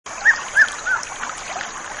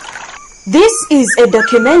This is a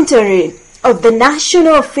documentary of the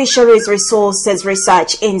National Fisheries Resources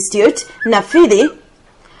Research Institute, NaFIRRI,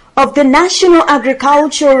 of the National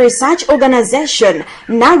Agricultural Research Organization,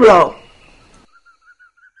 NARO.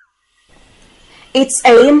 Its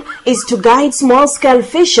aim is to guide small-scale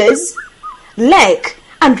fishers, lake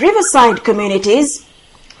and riverside communities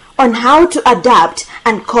on how to adapt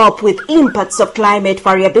and cope with impacts of climate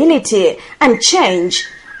variability and change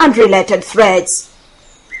and related threats.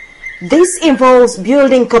 This involves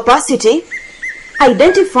building capacity,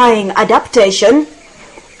 identifying adaptation,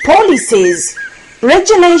 policies,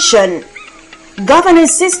 regulation,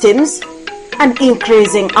 governance systems, and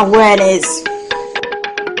increasing awareness.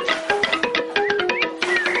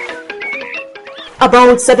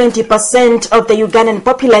 About 70% of the Ugandan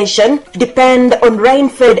population depend on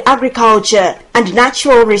rain-fed agriculture and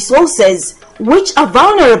natural resources, which are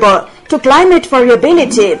vulnerable to climate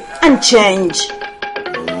variability and change.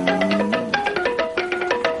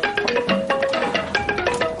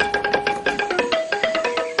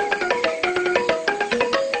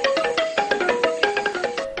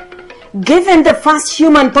 Given the fast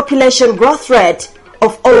human population growth rate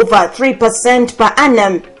of over 3% per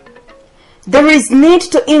annum, there is need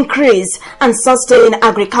to increase and sustain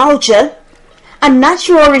agriculture and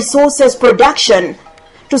natural resources production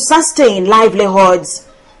to sustain livelihoods.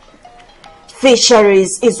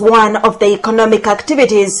 Fisheries is one of the economic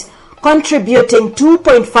activities contributing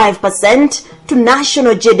 2.5% to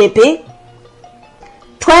national GDP,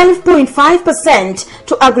 12.5%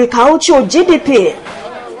 to agricultural GDP,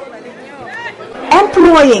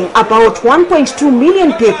 employing about 1.2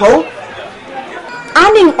 million people,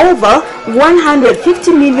 earning over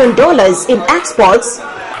 $150 million in exports,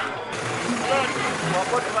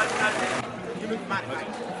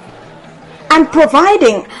 and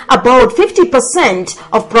providing about 50%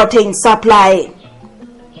 of protein supply.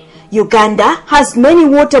 Uganda has many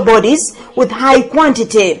water bodies with high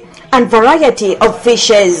quantity and variety of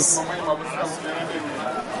fishes.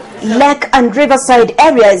 Lake and riverside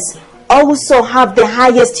areas also have the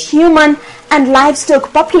highest human and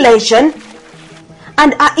livestock population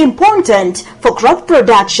and are important for crop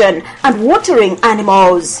production and watering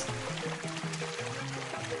animals.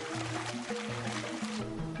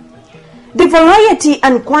 The variety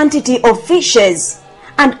and quantity of fishes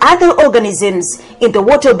and other organisms in the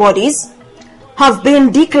water bodies have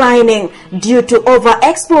been declining due to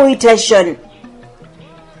overexploitation,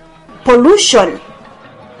 pollution,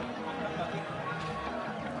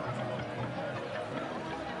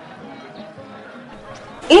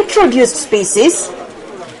 introduced species,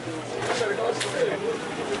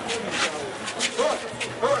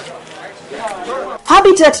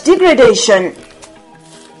 habitat degradation,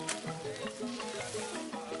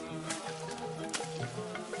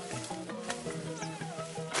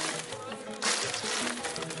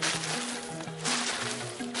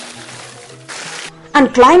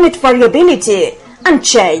 and climate variability and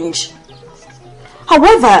change.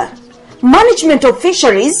 However, management of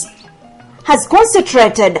fisheries has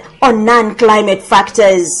concentrated on non-climate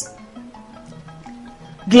factors.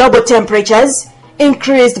 Global temperatures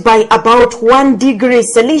increased by about 1 degree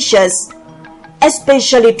Celsius,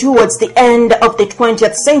 especially towards the end of the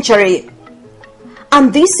 20th century,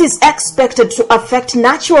 and this is expected to affect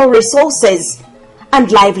natural resources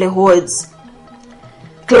and livelihoods.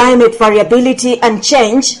 Climate variability and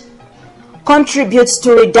change contributes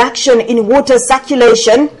to reduction in water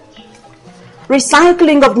circulation,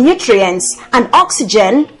 recycling of nutrients and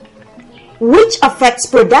oxygen, which affects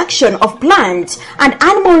production of plant and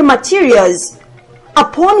animal materials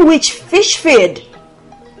upon which fish feed,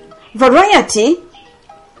 variety,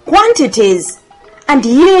 quantities, and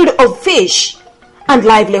yield of fish and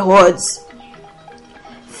livelihoods.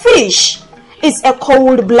 Fish is a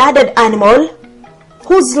cold-blooded animal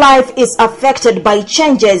whose life is affected by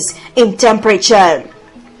changes in temperature.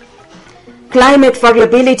 Climate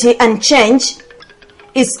variability and change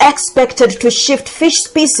is expected to shift fish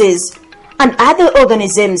species and other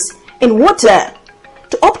organisms in water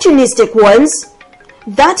to opportunistic ones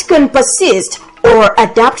that can persist or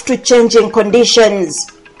adapt to changing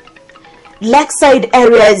conditions. Lakeside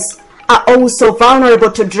areas are also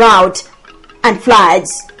vulnerable to drought and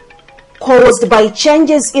floods caused by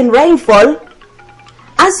changes in rainfall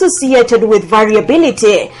associated with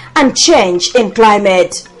variability and change in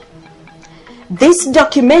climate. This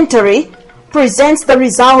documentary presents the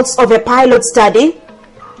results of a pilot study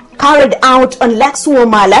carried out on Lakes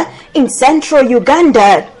Wamala in central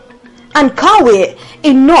Uganda and Kawi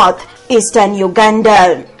in northeastern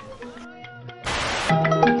Uganda.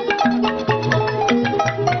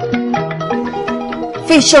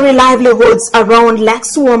 Fishery livelihoods around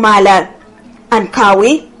Lakes Wamala and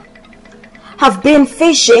Kawi have been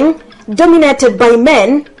fishing dominated by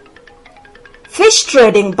men, fish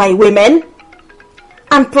trading by women,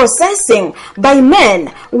 and processing by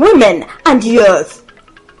men, women, and youth.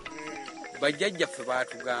 We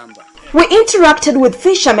interacted with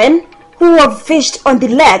fishermen who have fished on the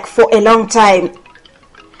lake for a long time.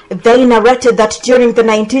 They narrated that during the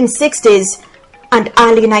 1960s and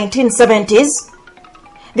early 1970s,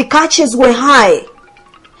 the catches were high.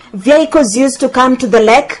 Vehicles used to come to the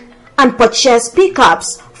lake and purchase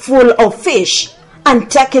pickups full of fish and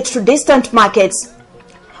take it to distant markets.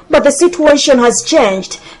 But the situation has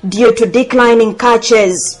changed due to declining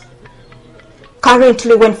catches.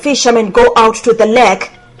 Currently, when fishermen go out to the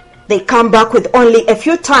lake, they come back with only a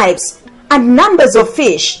few types and numbers of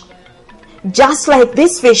fish, just like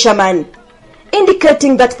this fisherman,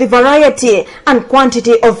 indicating that the variety and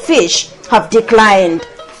quantity of fish have declined.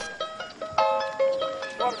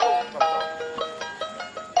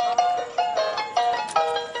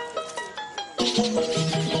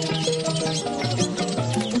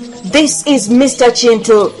 This is Mr.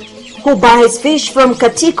 Chintu, who buys fish from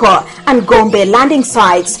Katiko and Gombe landing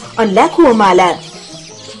sites on Lake Wamala.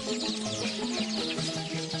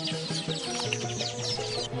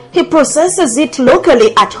 He processes it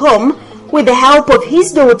locally at home with the help of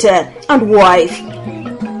his daughter and wife.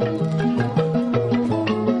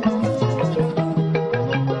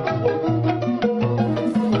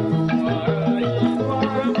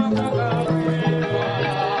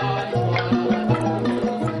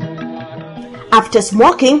 After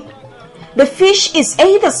smoking, the fish is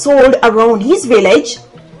either sold around his village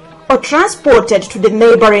or transported to the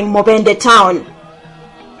neighboring Mobende town.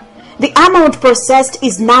 The amount processed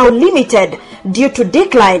is now limited due to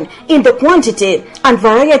decline in the quantity and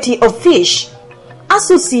variety of fish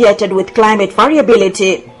associated with climate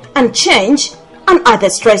variability and change and other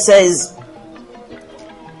stresses.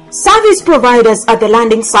 Service providers at the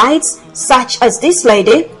landing sites, such as this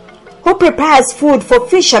lady, who prepares food for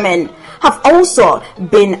fishermen, have also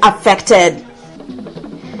been affected.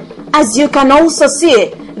 As you can also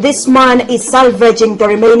see, this man is salvaging the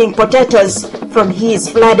remaining potatoes from his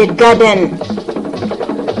flooded garden.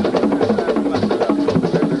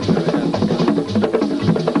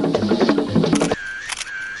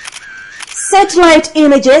 Satellite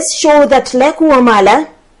images show that Lake Wamala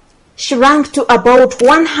shrank to about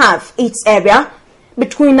one-half its area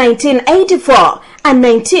between 1984 and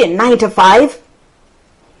 1995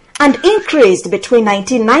 and increased between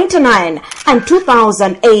 1999 and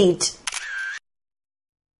 2008.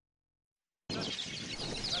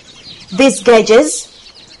 These gauges,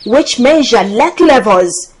 which measure lake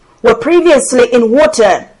levels, were previously in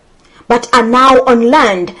water but are now on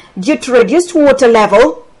land due to reduced water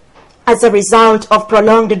level as a result of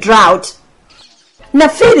prolonged drought.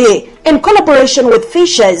 NaFIRRI, in collaboration with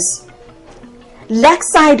fishers,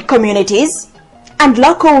 lakeside communities, and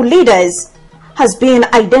local leaders, has been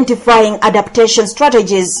identifying adaptation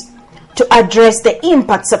strategies to address the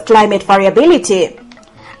impacts of climate variability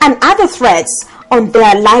and other threats on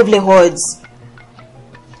their livelihoods.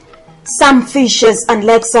 Some fishers and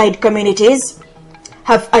lakeside communities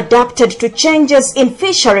have adapted to changes in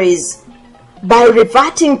fisheries by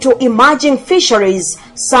reverting to emerging fisheries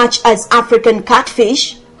such as African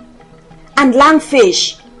catfish and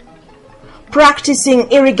lungfish, practicing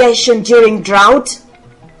irrigation during drought,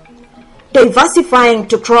 diversifying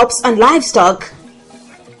to crops and livestock,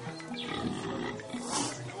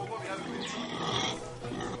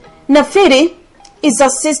 NaFIRRI is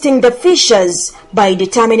assisting the fishers by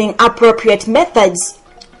determining appropriate methods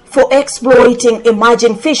for exploiting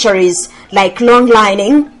emerging fisheries like long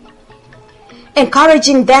lining,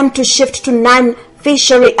 encouraging them to shift to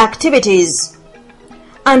non-fishery activities,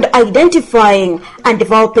 and identifying and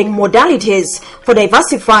developing modalities for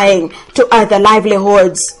diversifying to other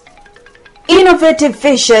livelihoods. Innovative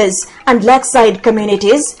fishers and lakeside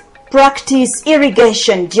communities practice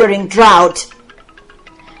irrigation during drought.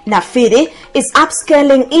 NaFIRRI is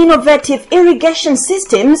upscaling innovative irrigation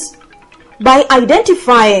systems by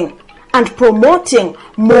identifying and promoting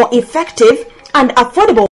more effective and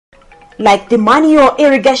affordable, like the manual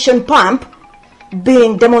irrigation pump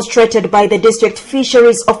being demonstrated by the district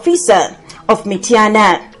fisheries officer of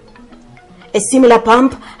Mityana. A similar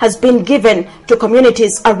pump has been given to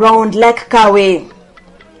communities around Lake Kawi.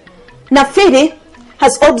 NaFIRRI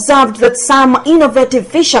has observed that some innovative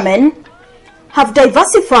fishermen have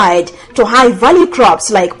diversified to high-value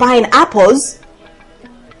crops like pineapples,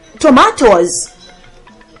 tomatoes,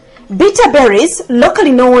 bitter berries,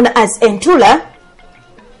 locally known as entula,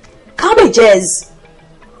 cabbages,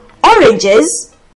 oranges,